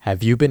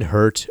Have you been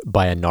hurt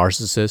by a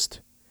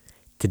narcissist?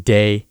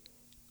 Today,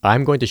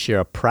 I'm going to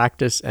share a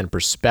practice and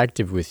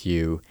perspective with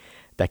you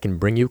that can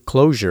bring you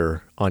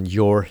closure on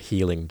your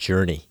healing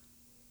journey.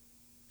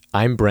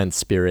 I'm Brent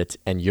Spirit,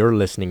 and you're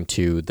listening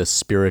to the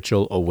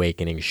Spiritual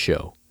Awakening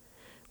Show.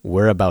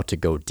 We're about to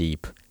go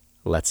deep.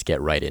 Let's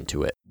get right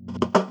into it.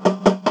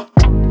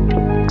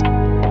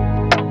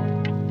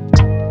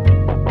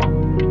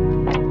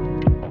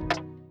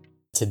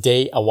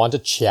 Today, I want to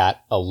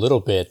chat a little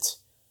bit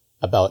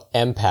about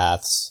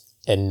empaths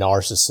and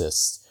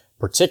narcissists.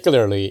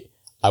 Particularly,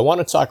 I want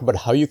to talk about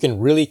how you can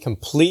really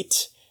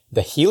complete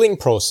the healing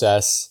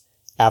process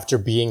after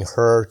being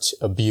hurt,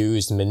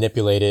 abused,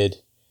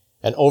 manipulated,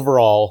 and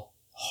overall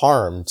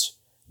harmed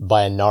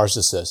by a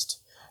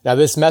narcissist. Now,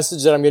 this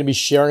message that I'm going to be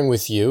sharing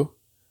with you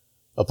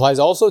applies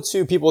also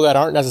to people that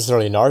aren't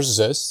necessarily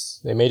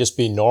narcissists. They may just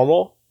be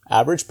normal,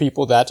 average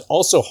people that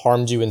also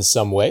harmed you in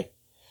some way.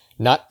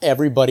 Not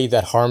everybody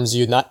that harms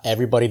you, not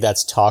everybody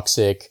that's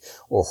toxic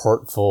or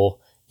hurtful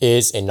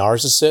is a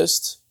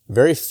narcissist.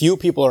 Very few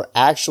people are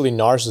actually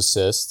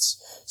narcissists.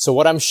 So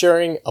what I'm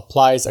sharing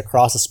applies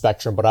across the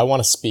spectrum, but I want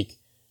to speak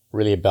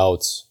really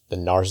about the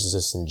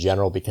narcissists in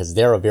general because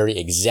they're a very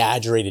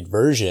exaggerated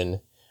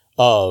version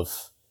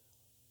of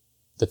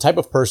the type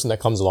of person that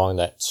comes along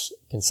that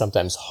can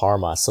sometimes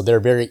harm us. So they're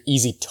a very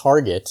easy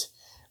target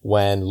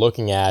when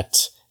looking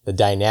at the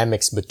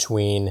dynamics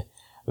between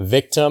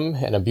victim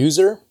and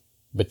abuser,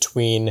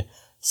 between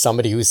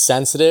somebody who's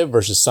sensitive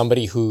versus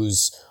somebody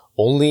who's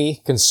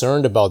only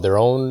concerned about their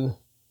own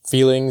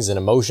feelings and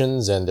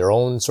emotions and their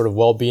own sort of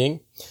well-being.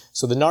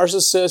 So the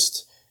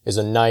narcissist is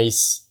a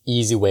nice,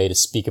 easy way to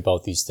speak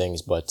about these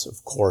things. But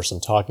of course,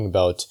 I'm talking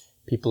about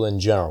people in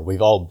general.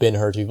 We've all been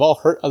hurt. We've all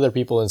hurt other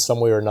people in some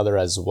way or another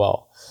as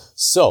well.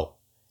 So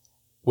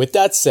with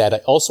that said, I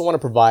also want to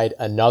provide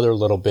another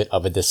little bit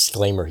of a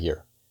disclaimer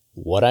here.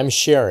 What I'm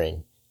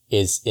sharing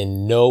is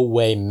in no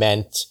way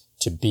meant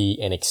to be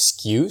an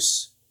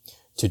excuse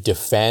to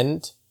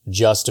defend,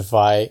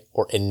 justify,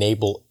 or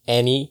enable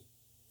any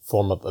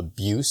form of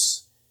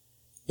abuse.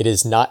 It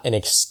is not an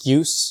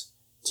excuse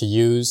to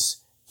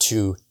use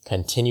to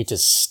continue to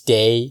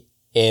stay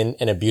in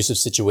an abusive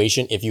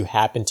situation if you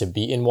happen to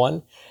be in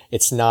one.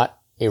 It's not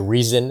a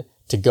reason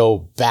to go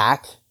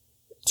back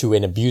to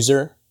an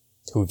abuser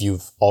who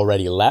you've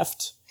already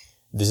left.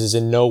 This is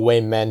in no way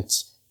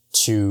meant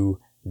to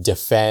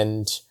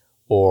defend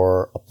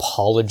or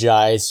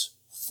apologize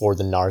for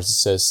the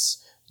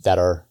narcissists that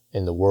are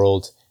in the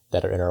world,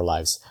 that are in our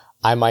lives.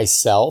 I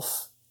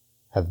myself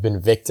have been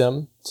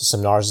victim to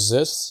some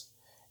narcissists.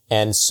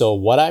 And so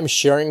what I'm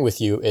sharing with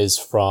you is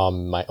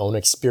from my own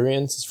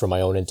experience, from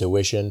my own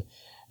intuition.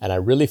 And I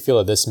really feel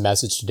that this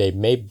message today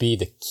may be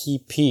the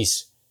key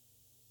piece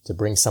to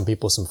bring some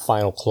people some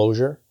final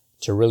closure,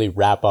 to really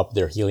wrap up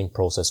their healing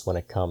process when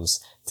it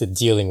comes to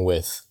dealing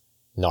with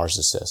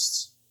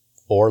narcissists.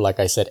 Or, like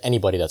I said,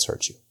 anybody that's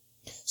hurt you.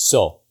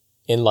 So,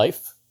 in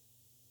life,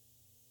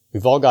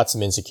 we've all got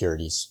some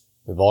insecurities.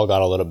 We've all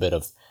got a little bit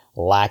of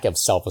lack of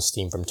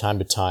self-esteem from time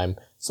to time.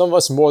 Some of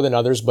us more than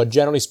others, but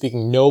generally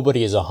speaking,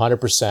 nobody is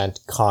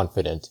 100%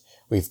 confident.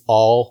 We've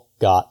all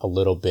got a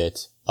little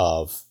bit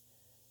of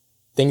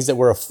things that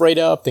we're afraid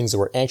of, things that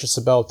we're anxious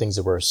about, things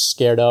that we're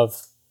scared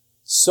of.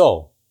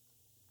 So,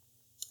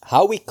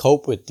 how we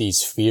cope with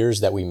these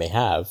fears that we may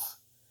have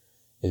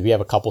is we have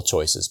a couple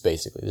choices,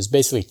 basically. There's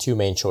basically two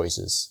main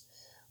choices.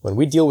 When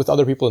we deal with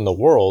other people in the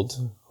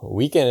world,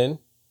 we can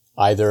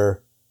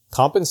either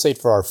compensate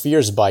for our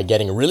fears by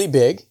getting really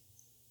big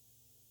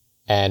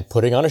and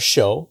putting on a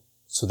show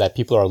so that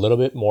people are a little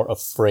bit more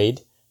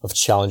afraid of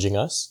challenging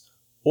us.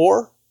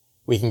 Or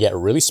we can get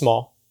really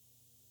small,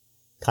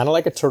 kind of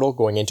like a turtle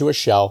going into a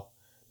shell,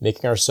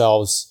 making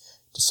ourselves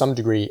to some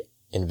degree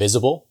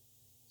invisible.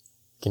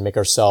 We can make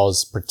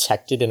ourselves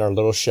protected in our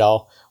little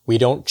shell. We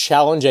don't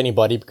challenge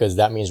anybody because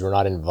that means we're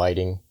not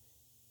inviting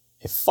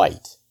a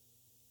fight.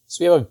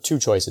 So we have two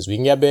choices. We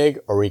can get big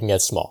or we can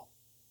get small.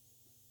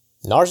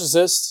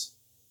 Narcissists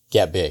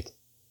get big.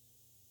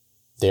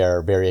 They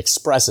are very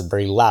expressive,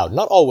 very loud.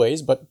 Not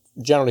always, but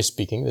generally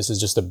speaking, this is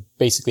just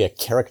basically a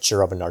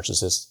caricature of a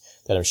narcissist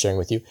that I'm sharing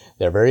with you.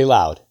 They're very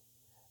loud.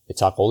 They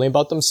talk only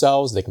about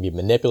themselves. They can be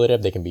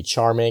manipulative. They can be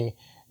charming.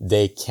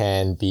 They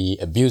can be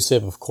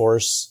abusive, of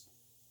course.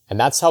 And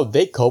that's how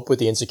they cope with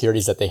the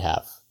insecurities that they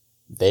have.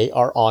 They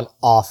are on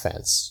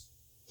offense.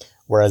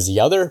 Whereas the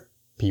other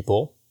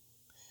people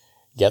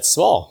get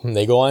small.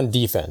 They go on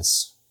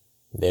defense.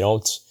 They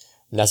don't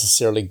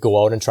necessarily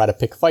go out and try to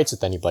pick fights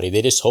with anybody.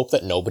 They just hope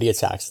that nobody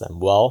attacks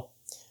them. Well,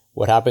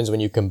 what happens when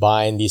you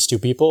combine these two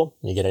people?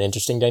 You get an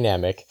interesting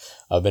dynamic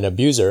of an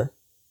abuser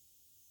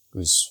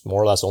who's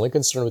more or less only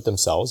concerned with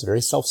themselves,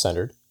 very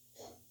self-centered,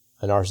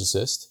 a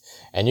narcissist,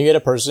 and you get a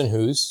person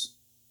who's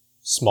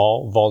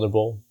small,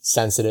 vulnerable,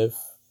 sensitive,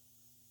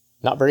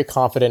 not very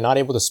confident, not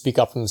able to speak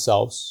up for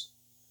themselves.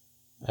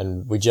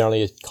 And we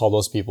generally call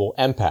those people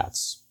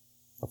empaths.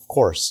 Of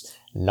course,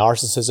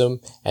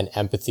 narcissism and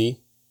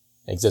empathy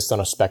exist on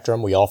a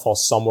spectrum. We all fall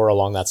somewhere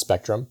along that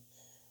spectrum.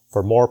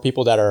 For more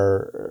people that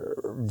are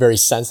very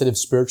sensitive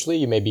spiritually,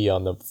 you may be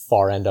on the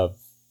far end of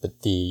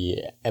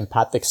the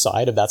empathic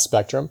side of that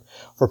spectrum.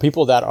 For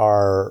people that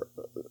are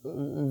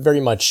very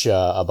much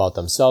about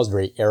themselves,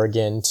 very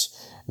arrogant,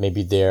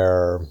 maybe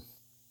they're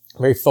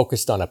very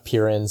focused on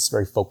appearance,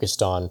 very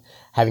focused on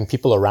having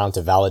people around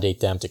to validate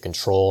them, to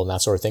control, and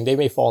that sort of thing. They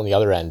may fall on the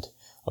other end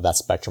of that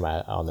spectrum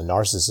on the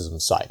narcissism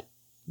side.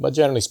 But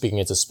generally speaking,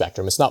 it's a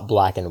spectrum. It's not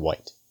black and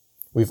white.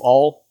 We've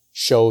all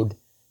showed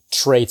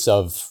traits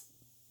of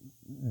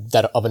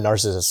a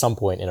narcissist at some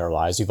point in our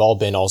lives. We've all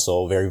been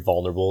also very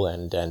vulnerable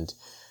and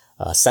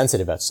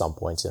sensitive at some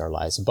points in our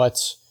lives.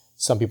 But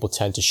some people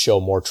tend to show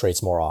more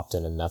traits more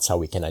often, and that's how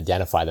we can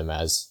identify them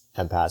as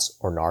empaths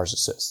or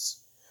narcissists.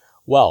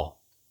 Well,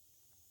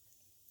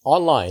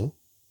 online,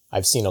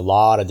 I've seen a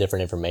lot of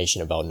different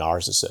information about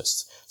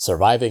narcissists,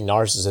 surviving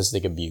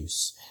narcissistic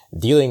abuse,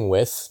 dealing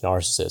with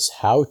narcissists,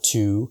 how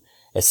to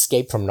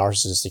escape from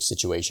narcissistic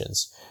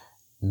situations.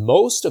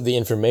 Most of the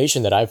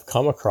information that I've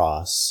come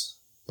across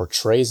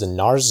portrays a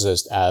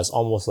narcissist as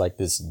almost like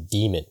this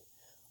demon,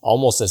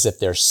 almost as if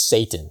they're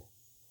Satan.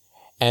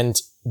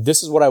 And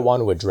this is what I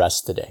want to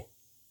address today.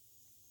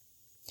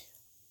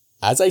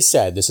 As I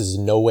said, this is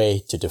no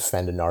way to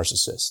defend a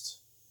narcissist,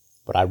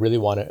 but I really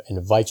want to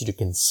invite you to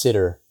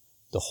consider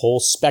the whole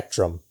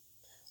spectrum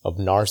of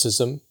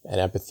narcissism and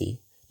empathy,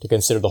 to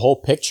consider the whole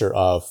picture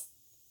of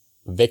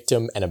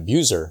victim and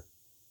abuser,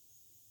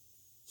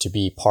 to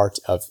be part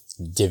of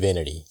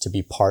divinity, to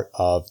be part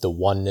of the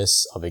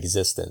oneness of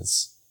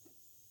existence.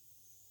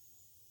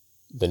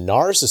 The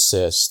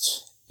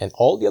narcissist and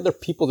all the other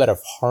people that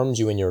have harmed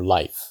you in your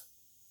life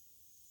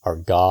are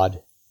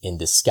God in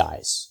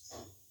disguise.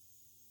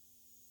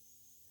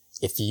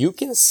 If you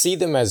can see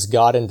them as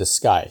God in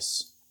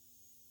disguise,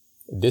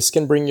 this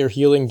can bring your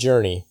healing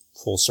journey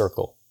full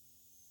circle.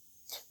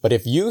 But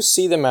if you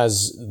see them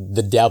as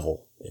the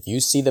devil, if you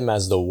see them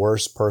as the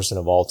worst person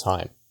of all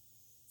time,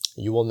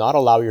 you will not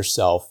allow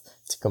yourself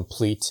to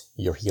complete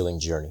your healing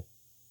journey.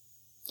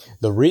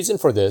 The reason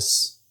for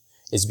this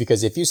is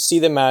because if you see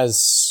them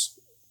as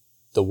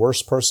the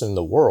worst person in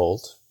the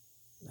world,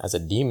 as a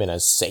demon,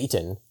 as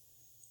Satan,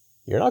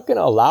 you're not going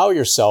to allow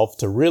yourself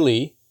to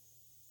really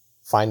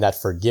find that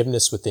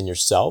forgiveness within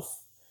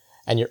yourself.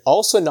 And you're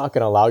also not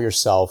going to allow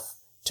yourself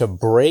to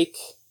break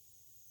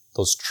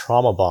those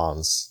trauma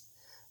bonds,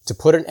 to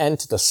put an end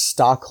to the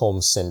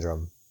Stockholm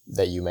syndrome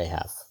that you may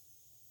have.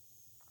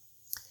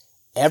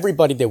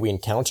 Everybody that we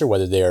encounter,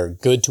 whether they're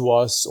good to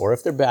us or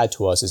if they're bad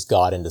to us, is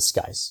God in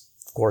disguise.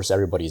 Of course,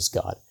 everybody is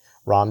God.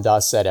 Ram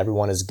Dass said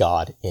everyone is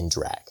God in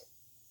drag,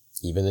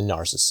 even the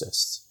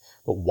narcissists.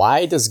 But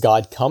why does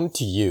God come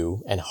to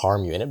you and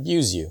harm you and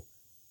abuse you?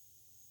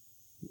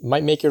 It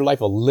might make your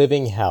life a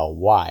living hell.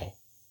 Why?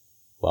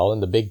 Well, in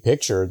the big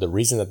picture, the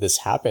reason that this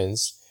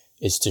happens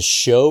is to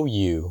show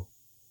you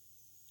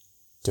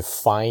to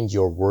find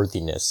your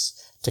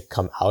worthiness, to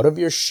come out of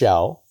your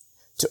shell,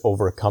 to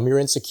overcome your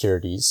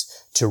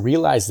insecurities, to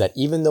realize that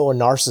even though a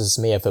narcissist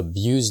may have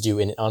abused you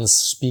in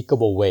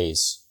unspeakable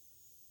ways,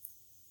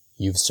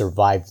 you've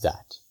survived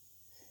that.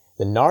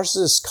 The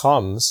narcissist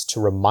comes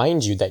to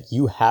remind you that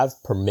you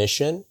have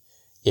permission,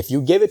 if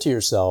you give it to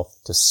yourself,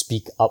 to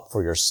speak up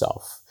for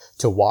yourself,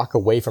 to walk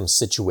away from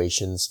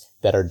situations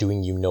that are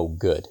doing you no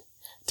good,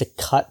 to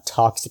cut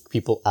toxic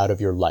people out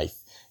of your life.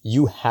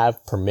 You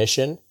have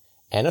permission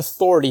and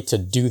authority to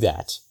do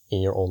that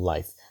in your own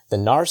life. The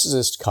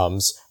narcissist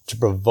comes to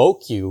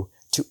provoke you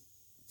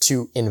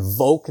to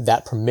invoke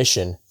that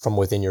permission from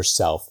within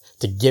yourself,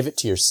 to give it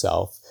to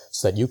yourself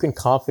so that you can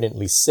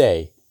confidently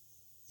say,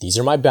 these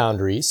are my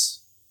boundaries.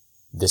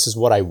 This is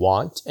what I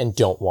want and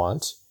don't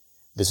want.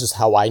 This is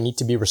how I need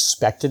to be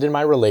respected in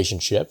my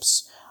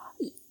relationships.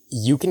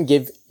 You can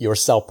give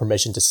yourself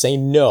permission to say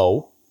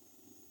no,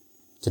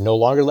 to no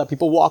longer let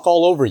people walk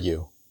all over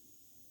you.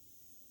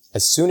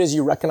 As soon as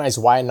you recognize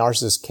why a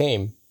narcissist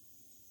came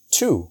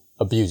to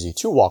abuse you,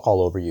 to walk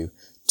all over you,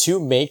 to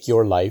make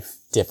your life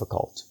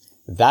difficult.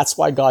 That's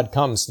why God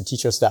comes to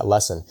teach us that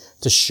lesson,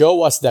 to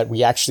show us that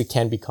we actually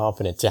can be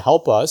confident, to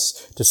help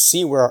us to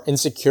see where our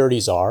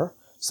insecurities are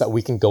so that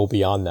we can go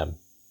beyond them.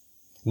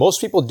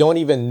 Most people don't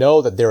even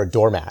know that they're a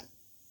doormat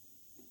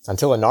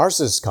until a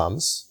narcissist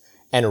comes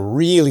and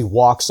really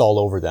walks all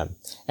over them.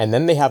 And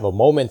then they have a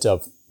moment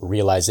of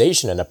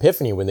realization and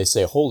epiphany when they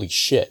say, holy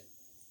shit,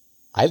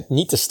 I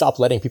need to stop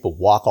letting people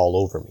walk all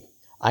over me.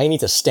 I need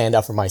to stand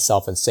up for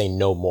myself and say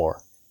no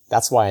more.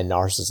 That's why a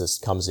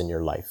narcissist comes in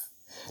your life.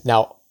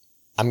 Now,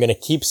 I'm going to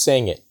keep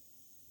saying it.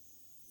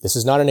 This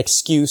is not an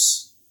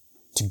excuse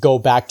to go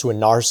back to a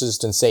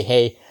narcissist and say,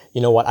 hey,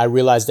 you know what? I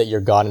realize that you're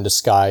God in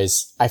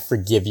disguise. I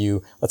forgive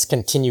you. Let's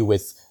continue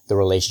with the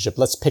relationship.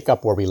 Let's pick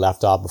up where we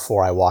left off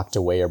before I walked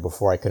away or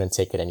before I couldn't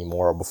take it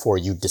anymore or before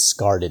you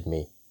discarded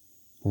me.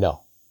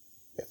 No.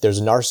 If there's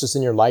a narcissist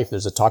in your life,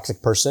 there's a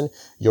toxic person,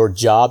 your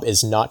job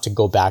is not to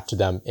go back to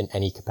them in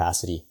any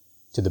capacity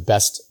to the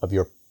best of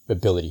your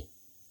ability.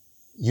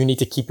 You need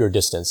to keep your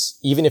distance.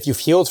 Even if you've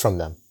healed from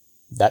them,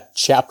 that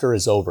chapter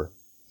is over.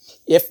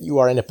 If you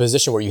are in a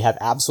position where you have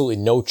absolutely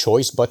no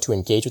choice but to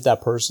engage with that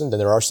person, then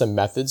there are some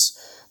methods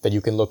that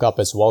you can look up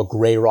as well.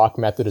 Gray rock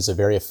method is a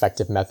very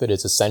effective method.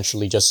 It's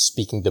essentially just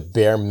speaking the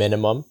bare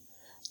minimum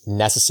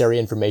necessary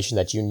information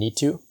that you need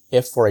to.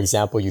 If, for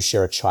example, you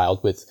share a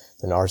child with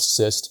the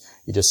narcissist,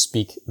 you just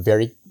speak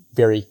very,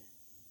 very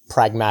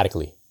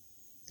pragmatically.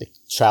 The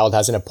child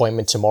has an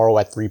appointment tomorrow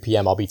at 3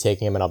 p.m. I'll be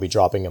taking him and I'll be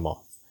dropping him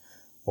off.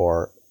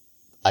 Or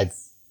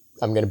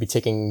I'm going to be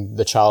taking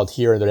the child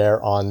here and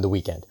there on the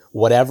weekend.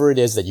 Whatever it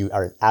is that you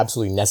are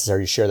absolutely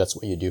necessary to share, that's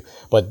what you do.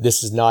 But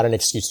this is not an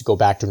excuse to go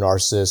back to a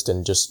narcissist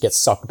and just get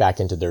sucked back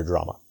into their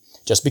drama.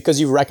 Just because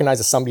you recognize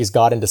that somebody's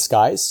God in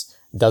disguise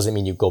doesn't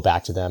mean you go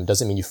back to them,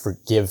 doesn't mean you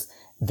forgive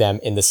them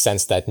in the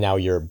sense that now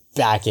you're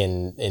back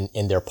in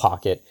their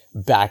pocket,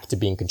 back to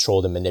being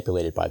controlled and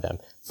manipulated by them.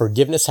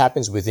 Forgiveness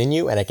happens within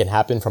you, and it can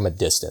happen from a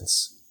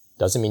distance.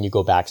 Doesn't mean you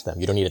go back to them.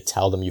 You don't need to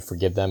tell them you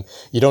forgive them.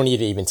 You don't need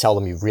to even tell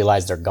them you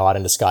realize they're God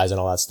in disguise and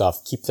all that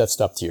stuff. Keep that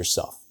stuff to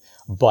yourself.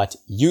 But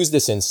use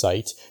this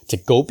insight to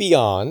go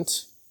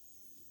beyond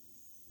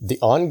the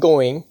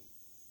ongoing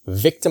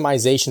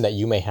victimization that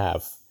you may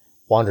have.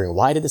 Wondering,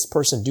 why did this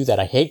person do that?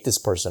 I hate this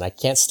person. I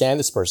can't stand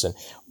this person.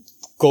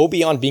 Go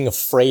beyond being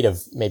afraid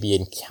of maybe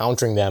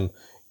encountering them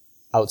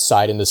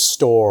outside in the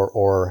store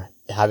or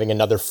having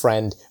another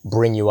friend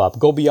bring you up.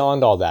 Go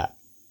beyond all that.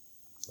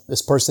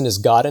 This person is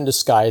God in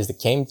disguise that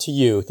came to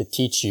you to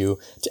teach you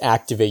to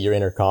activate your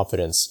inner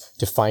confidence,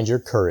 to find your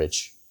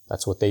courage.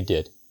 That's what they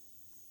did.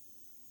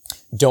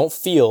 Don't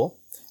feel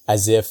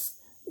as if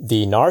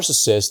the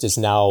narcissist is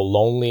now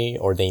lonely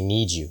or they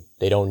need you.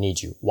 They don't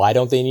need you. Why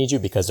don't they need you?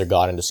 Because they're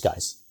God in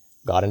disguise.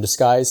 God in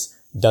disguise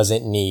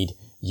doesn't need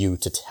you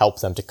to help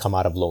them to come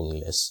out of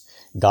loneliness.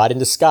 God in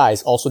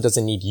disguise also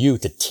doesn't need you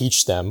to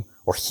teach them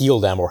or heal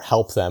them or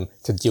help them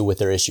to deal with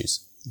their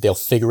issues. They'll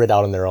figure it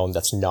out on their own.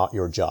 That's not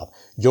your job.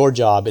 Your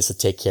job is to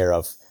take care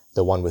of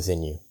the one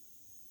within you.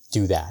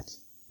 Do that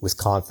with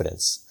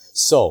confidence.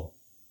 So,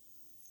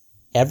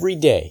 every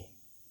day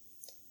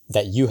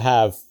that you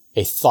have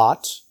a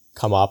thought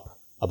come up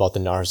about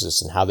the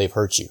narcissist and how they've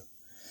hurt you,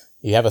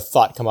 you have a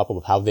thought come up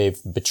about how they've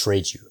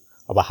betrayed you,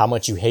 about how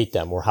much you hate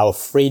them or how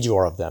afraid you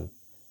are of them,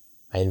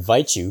 I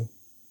invite you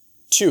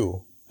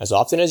to, as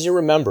often as you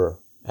remember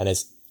and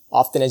as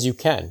often as you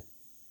can,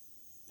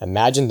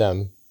 imagine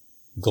them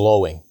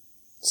glowing,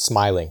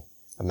 smiling.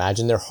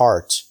 Imagine their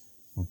heart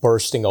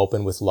bursting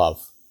open with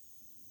love.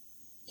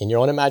 In your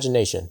own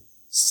imagination,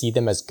 see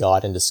them as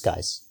God in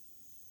disguise.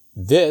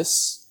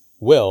 This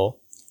will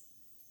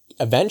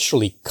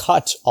eventually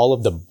cut all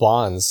of the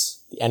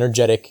bonds, the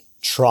energetic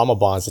trauma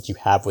bonds that you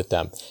have with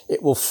them.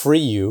 It will free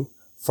you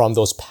from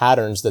those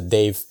patterns that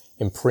they've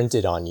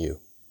imprinted on you.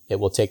 It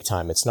will take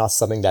time. It's not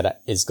something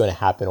that is going to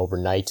happen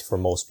overnight for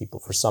most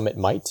people. For some, it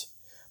might.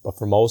 But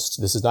for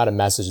most, this is not a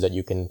message that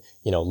you can,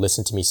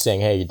 listen to me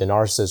saying, hey, the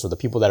narcissists or the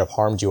people that have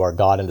harmed you are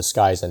God in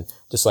disguise. And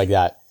just like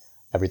that,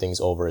 everything's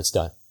over. It's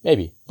done.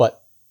 Maybe.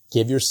 But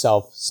give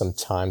yourself some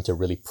time to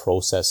really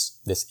process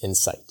this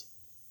insight.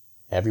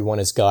 Everyone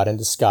is God in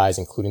disguise,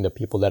 including the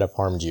people that have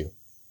harmed you.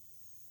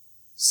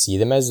 See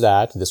them as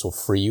that. This will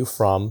free you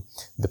from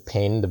the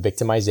pain, the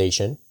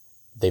victimization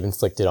they've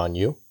inflicted on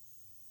you.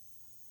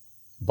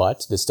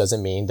 But this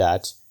doesn't mean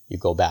that you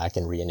go back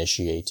and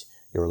reinitiate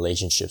your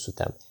relationships with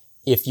them.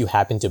 If you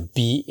happen to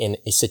be in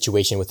a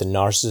situation with a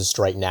narcissist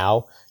right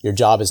now, your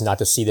job is not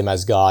to see them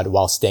as God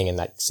while staying in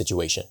that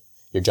situation.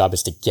 Your job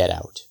is to get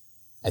out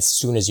as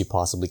soon as you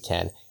possibly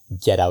can.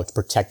 Get out,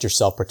 protect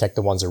yourself, protect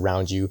the ones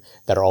around you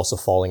that are also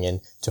falling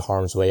into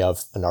harm's way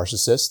of a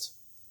narcissist.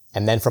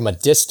 And then from a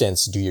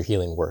distance, do your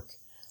healing work.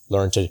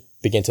 Learn to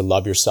begin to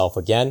love yourself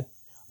again.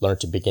 Learn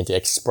to begin to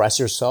express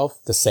yourself,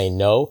 to say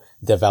no,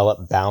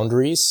 develop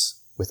boundaries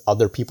with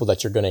other people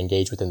that you're going to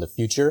engage with in the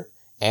future,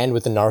 and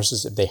with the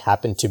narcissist if they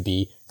happen to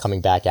be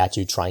coming back at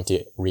you, trying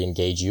to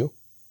re-engage you.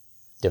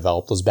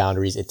 Develop those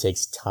boundaries. It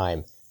takes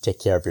time. Take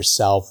care of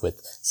yourself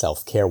with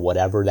self-care,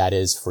 whatever that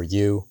is for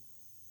you.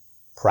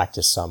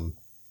 Practice some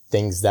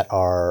things that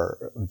are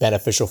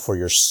beneficial for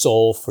your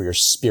soul, for your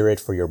spirit,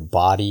 for your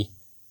body.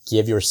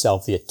 Give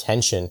yourself the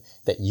attention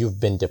that you've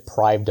been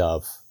deprived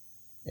of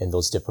in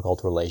those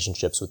difficult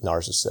relationships with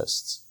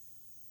narcissists.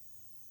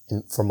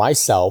 And for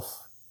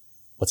myself,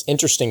 what's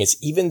interesting is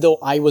even though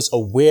I was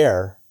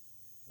aware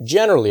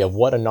generally of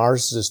what a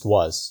narcissist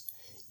was,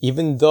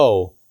 even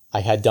though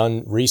I had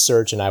done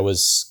research and I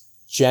was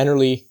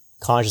generally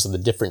conscious of the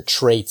different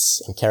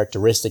traits and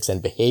characteristics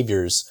and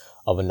behaviors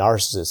of a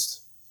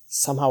narcissist,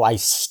 somehow I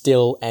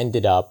still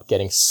ended up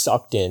getting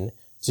sucked in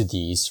to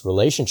these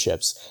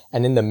relationships.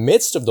 And in the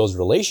midst of those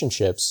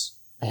relationships,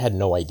 I had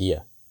no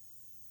idea.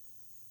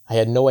 I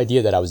had no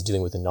idea that I was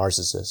dealing with a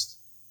narcissist.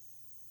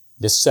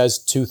 This says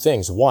two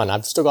things. One,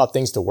 I've still got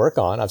things to work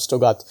on. I've still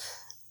got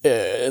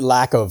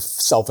lack of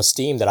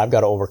self-esteem that I've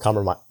got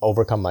to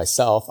overcome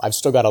myself. I've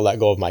still got to let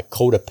go of my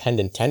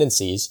codependent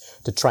tendencies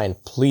to try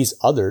and please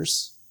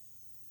others.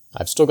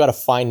 I've still got to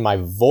find my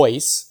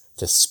voice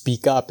to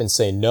speak up and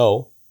say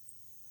no.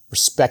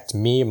 Respect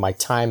me, my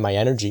time, my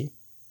energy.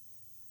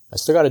 I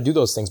still got to do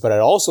those things. But it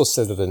also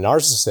says that the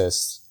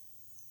narcissists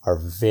are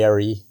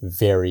very,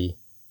 very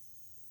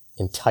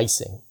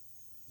enticing.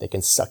 They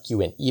can suck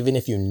you in. Even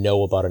if you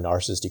know about a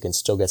narcissist, you can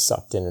still get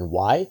sucked in. And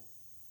why?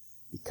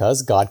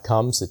 Because God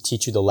comes to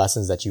teach you the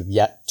lessons that you've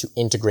yet to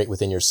integrate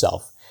within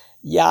yourself.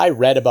 Yeah, I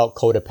read about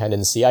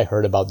codependency. I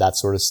heard about that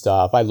sort of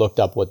stuff. I looked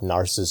up what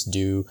narcissists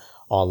do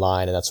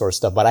online and that sort of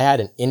stuff, but I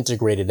hadn't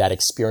integrated that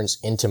experience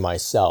into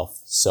myself.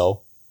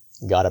 So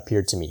God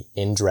appeared to me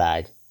in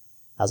drag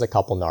as a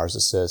couple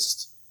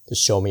narcissists to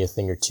show me a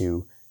thing or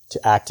two,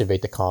 to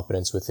activate the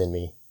confidence within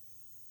me.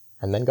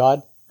 And then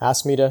God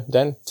asked me to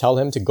then tell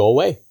him to go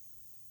away.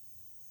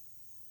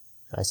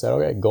 And I said,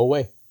 okay, go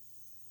away.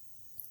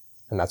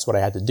 And that's what I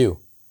had to do.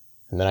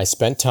 And then I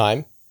spent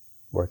time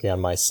working on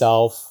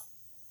myself,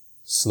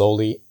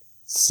 slowly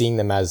seeing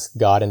them as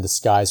God in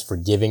disguise,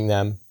 forgiving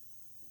them.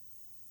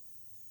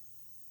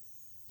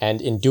 And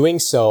in doing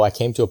so, I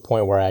came to a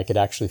point where I could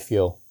actually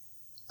feel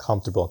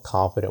comfortable and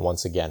confident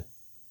once again,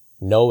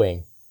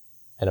 knowing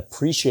and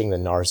appreciating the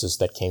narcissist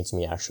that came to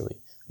me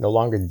actually, no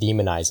longer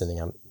demonizing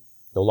them,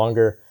 no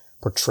longer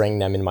portraying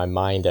them in my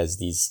mind as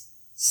these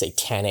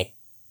satanic,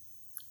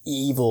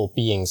 evil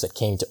beings that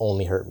came to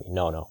only hurt me.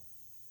 No.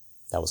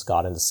 That was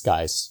God in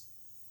disguise.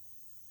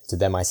 To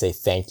them, I say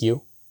thank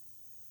you.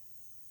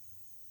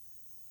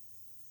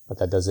 But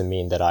that doesn't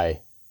mean that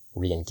I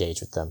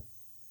re-engage with them.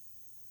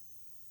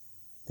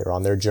 They're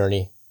on their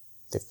journey.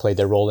 They've played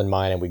their role in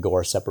mine, and we go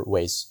our separate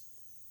ways.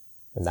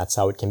 And that's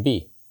how it can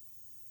be.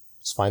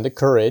 Just find the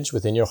courage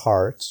within your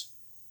heart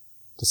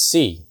to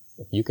see,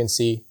 if you can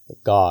see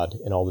God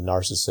in all the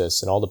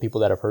narcissists and all the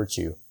people that have hurt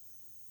you.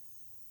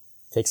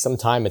 Take some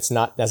time. It's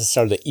not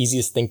necessarily the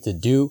easiest thing to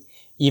do,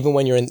 even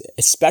when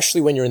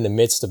especially when you're in the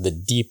midst of the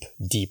deep,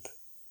 deep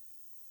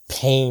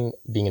pain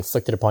being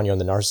inflicted upon you on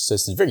the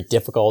narcissist. It's very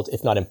difficult,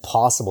 if not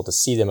impossible, to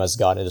see them as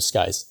God in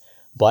disguise.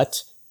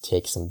 But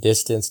take some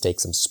distance, take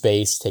some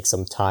space, take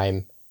some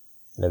time,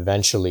 and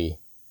eventually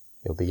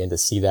you'll begin to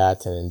see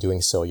that, and in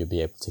doing so, you'll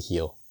be able to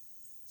heal.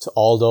 To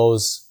all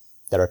those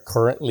that are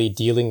currently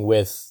dealing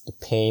with the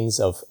pains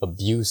of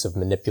abuse, of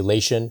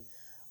manipulation,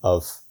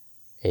 of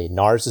a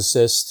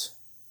narcissist,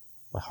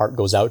 my heart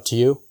goes out to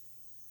you.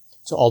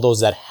 To all those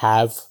that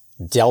have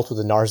dealt with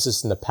a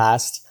narcissist in the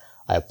past,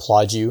 I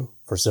applaud you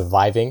for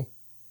surviving,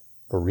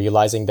 for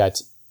realizing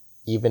that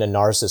even a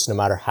narcissist, no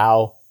matter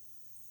how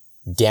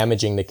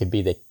damaging they could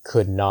be, they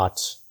could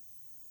not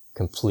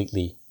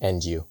completely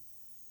end you.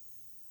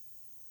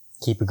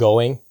 Keep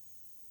going.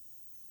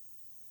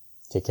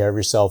 Take care of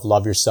yourself,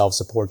 love yourself,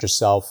 support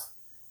yourself.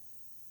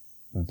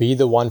 Be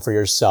the one for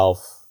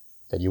yourself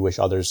that you wish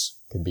others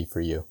could be for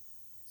you.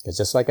 Because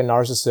just like a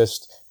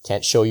narcissist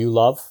can't show you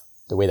love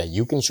the way that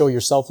you can show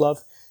yourself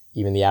love,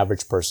 even the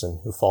average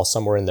person who falls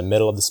somewhere in the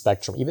middle of the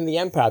spectrum, even the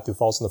empath who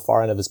falls on the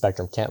far end of the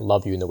spectrum, can't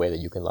love you in the way that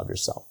you can love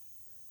yourself.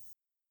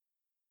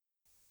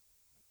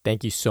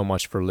 Thank you so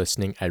much for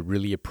listening. I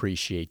really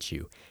appreciate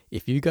you.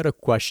 If you got a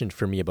question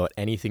for me about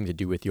anything to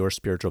do with your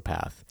spiritual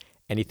path,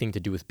 anything to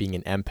do with being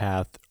an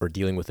empath or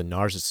dealing with a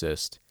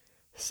narcissist,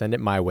 send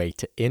it my way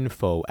to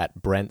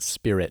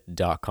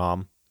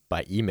info@brentspirit.com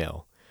by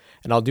email,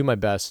 and I'll do my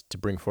best to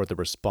bring forth a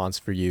response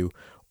for you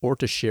or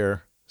to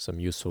share some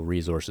useful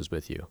resources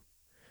with you.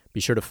 Be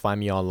sure to find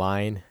me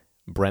online,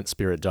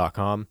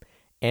 brentspirit.com,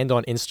 and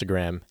on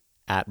Instagram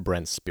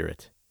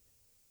 @brentspirit.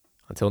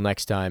 Until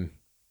next time,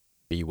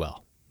 be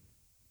well.